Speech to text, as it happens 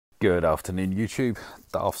Good afternoon, YouTube.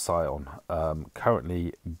 Darth Sion,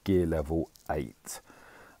 currently gear level 8,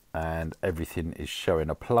 and everything is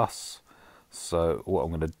showing a plus. So what I'm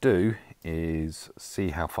going to do is see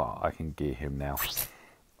how far I can gear him now.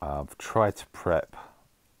 I've tried to prep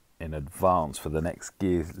in advance for the next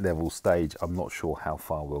gear level stage. I'm not sure how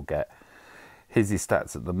far we'll get. Here's his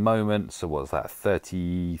stats at the moment. So what's that?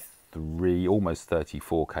 33, almost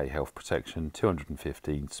 34k health protection,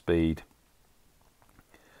 215 speed.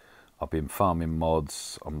 I've been farming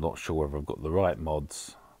mods. I'm not sure whether I've got the right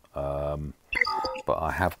mods, but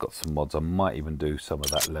I have got some mods. I might even do some of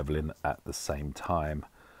that leveling at the same time.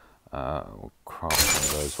 We'll craft one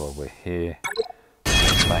of those while we're here.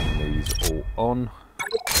 Bang these all on.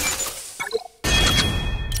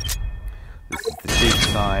 This is the cheap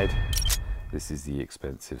side. This is the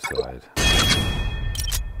expensive side.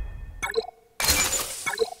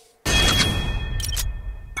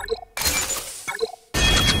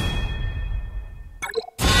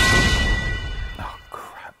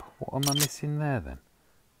 What am I missing there then?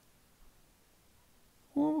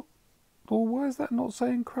 Well, why is that not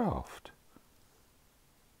saying craft?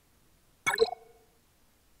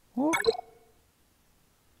 What?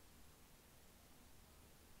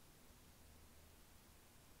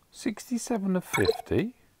 $67 of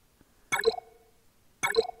 50?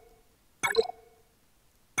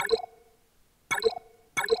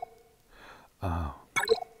 Oh.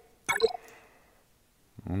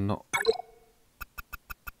 I'm not...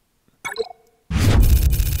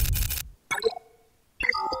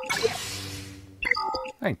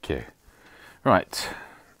 Thank you. Right,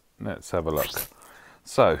 let's have a look.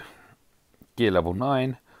 So, gear level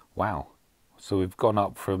 9. Wow. So we've gone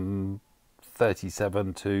up from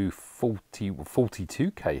 37 to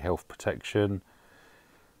 42k health protection,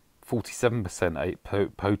 47% 8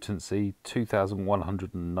 potency,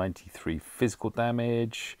 2,193 physical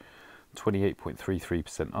damage,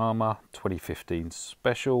 28.33% armor, 2015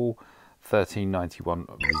 special, 1391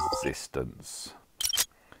 resistance.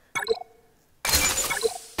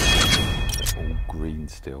 All green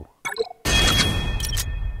still.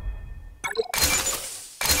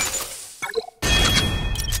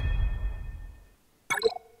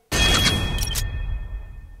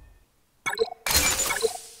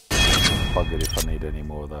 Buggered if I need any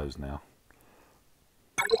more of those now.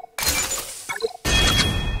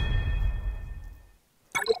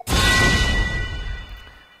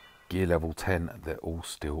 Gear level 10, they're all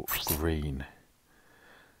still green.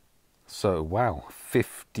 So wow,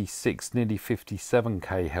 56, nearly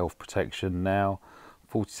 57k health protection now,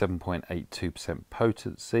 47.82%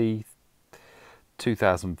 potency,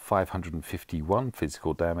 2,551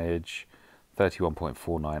 physical damage,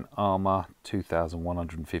 31.49 armor,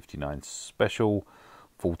 2,159 special,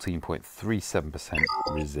 14.37%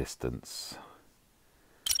 resistance.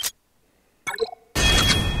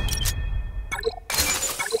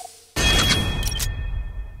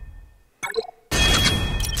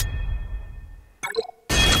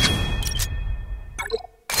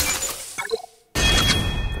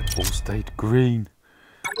 All stayed green.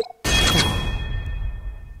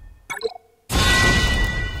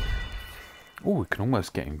 Oh, we can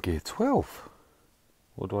almost get in gear 12.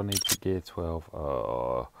 What do I need for gear 12?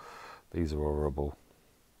 Oh, these are horrible.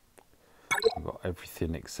 I've got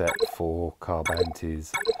everything except for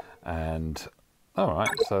carbantes and...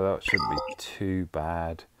 Alright, so that shouldn't be too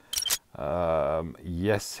bad.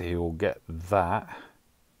 Yes, he'll get that.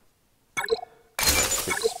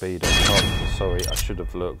 6 speed on top. Sorry, I should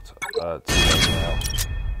have looked too late now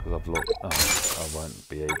because I've looked. Oh, I won't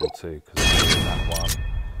be able to because I'm doing that one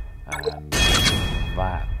and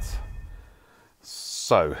that.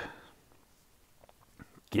 So,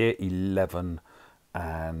 gear 11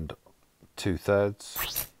 and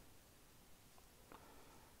 2/3.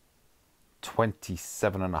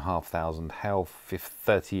 27,500 health,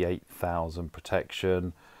 38,000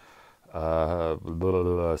 protection.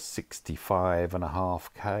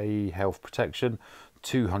 65.5k health protection,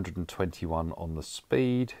 221 on the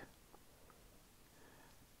speed,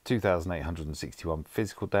 2,861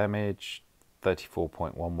 physical damage,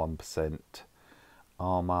 34.11%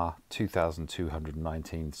 armor,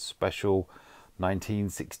 2,219 special,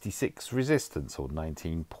 1966 resistance or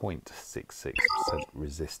 19.66%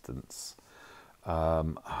 resistance. I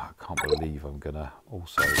can't believe I'm gonna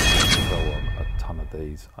also throw on a ton of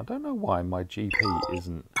these. I don't know why my GP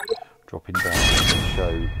isn't dropping down to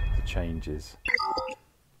show the changes.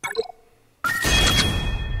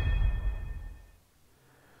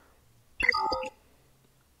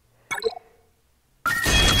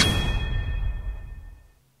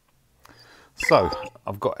 So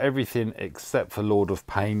I've got everything except for Lord of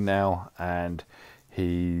Pain now, and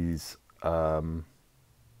He's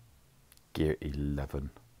gear 11.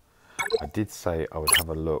 I did say I would have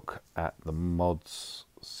a look at the mods,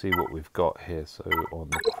 see what we've got here. So on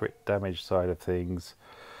the crit damage side of things,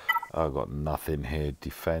 I've got nothing here.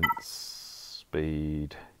 Defense,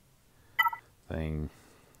 speed, thing.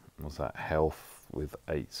 What's that? Health with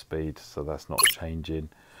 8 speed, so that's not changing.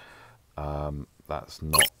 That's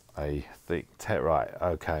not a thing. Right,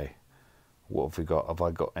 okay. What have we got? Have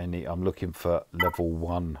I got any? I'm looking for level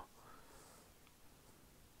 1.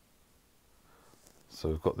 So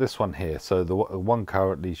we've got this one here. So the one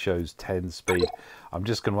currently shows 10 speed. I'm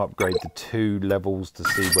just going to upgrade the 2 levels to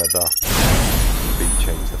see whether speed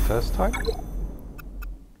changed the first time.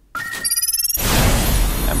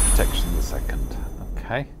 And protection the second.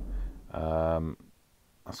 Okay.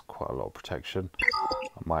 That's quite a lot of protection.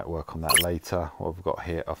 I might work on that later. What have we got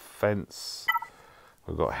here? Offense.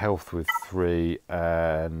 We've got health with 3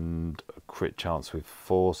 and a crit chance with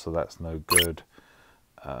 4, so that's no good.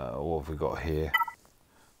 What have we got here?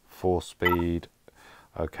 4 speed.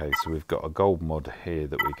 Okay, so we've got a gold mod here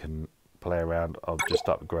that we can play around. I'll just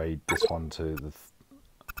upgrade this one to the...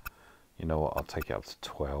 You know what? I'll take it up to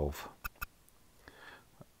 12.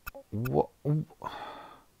 What? Are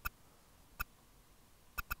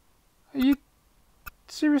you...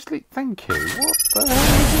 Seriously? Thank you. What the hell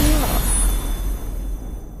is that?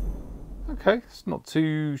 Okay, it's not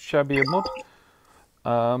too shabby a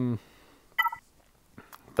mod.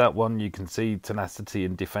 That one you can see tenacity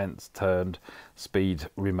and defense turned, speed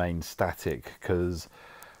remains static, because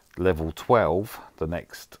level 12, the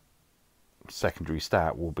next secondary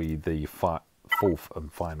stat, will be the 4th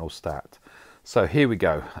and final stat. So here we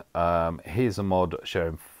go. Here's a mod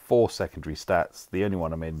showing 4 secondary stats. The only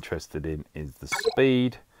one I'm interested in is the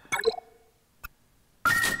speed.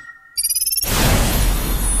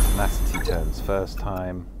 Tenacity turns first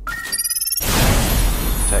time.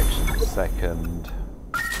 Protection second.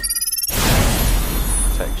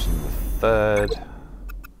 Protection the third.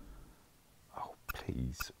 Oh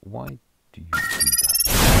please, why do you do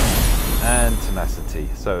that? And tenacity.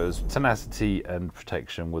 So it was tenacity and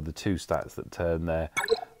protection were the 2 stats that turn there.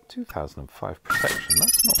 2005 protection,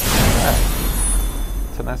 that's not too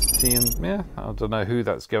bad. Tenacity and, yeah, I don't know who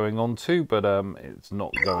that's going on to, but it's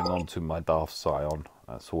not going on to my Darth Sion.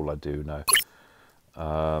 That's all I do know.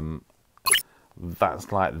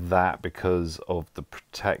 That's like that because of the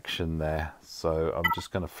protection there. So I'm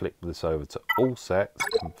just going to flip this over to all sets,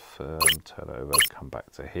 confirm, turn it over, come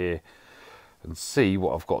back to here and see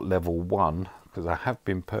what I've got level 1, because I have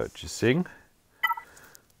been purchasing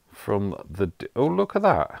from the... Oh, look at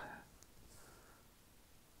that.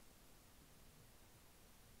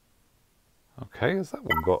 Okay, has that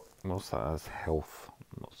one got... What's that as health?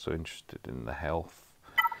 I'm not so interested in the health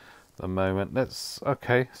at the moment. Let's...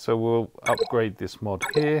 Okay, so we'll upgrade this mod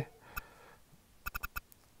here.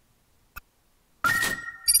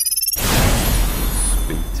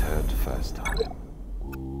 Speed turned first time.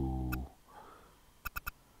 Ooh.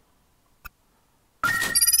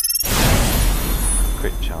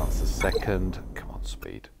 Crit chance the second. Come on,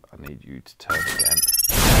 speed. I need you to turn again.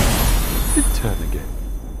 Did turn again.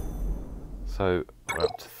 So we're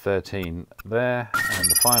up to 13 there, and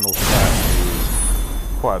the final stat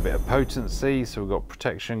is quite a bit of potency. So we've got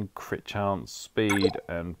protection, crit chance, speed,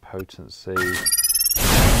 and potency.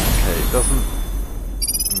 Okay, it doesn't...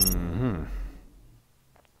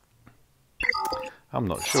 I'm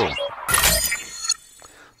not sure.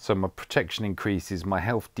 So my protection increases, my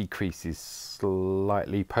health decreases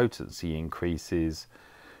slightly, potency increases,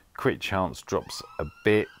 crit chance drops a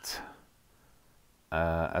bit.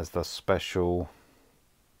 As the special.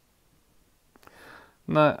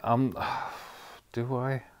 No, do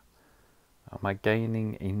I? Am I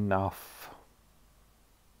gaining enough?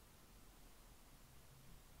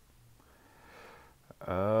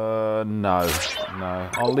 No.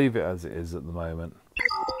 I'll leave it as it is at the moment.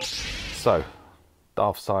 So,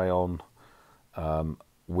 Darth Sion,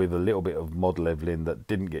 with a little bit of mod leveling that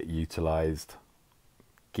didn't get utilised.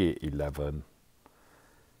 Gear 11.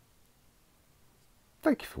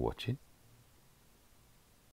 Thank you for watching.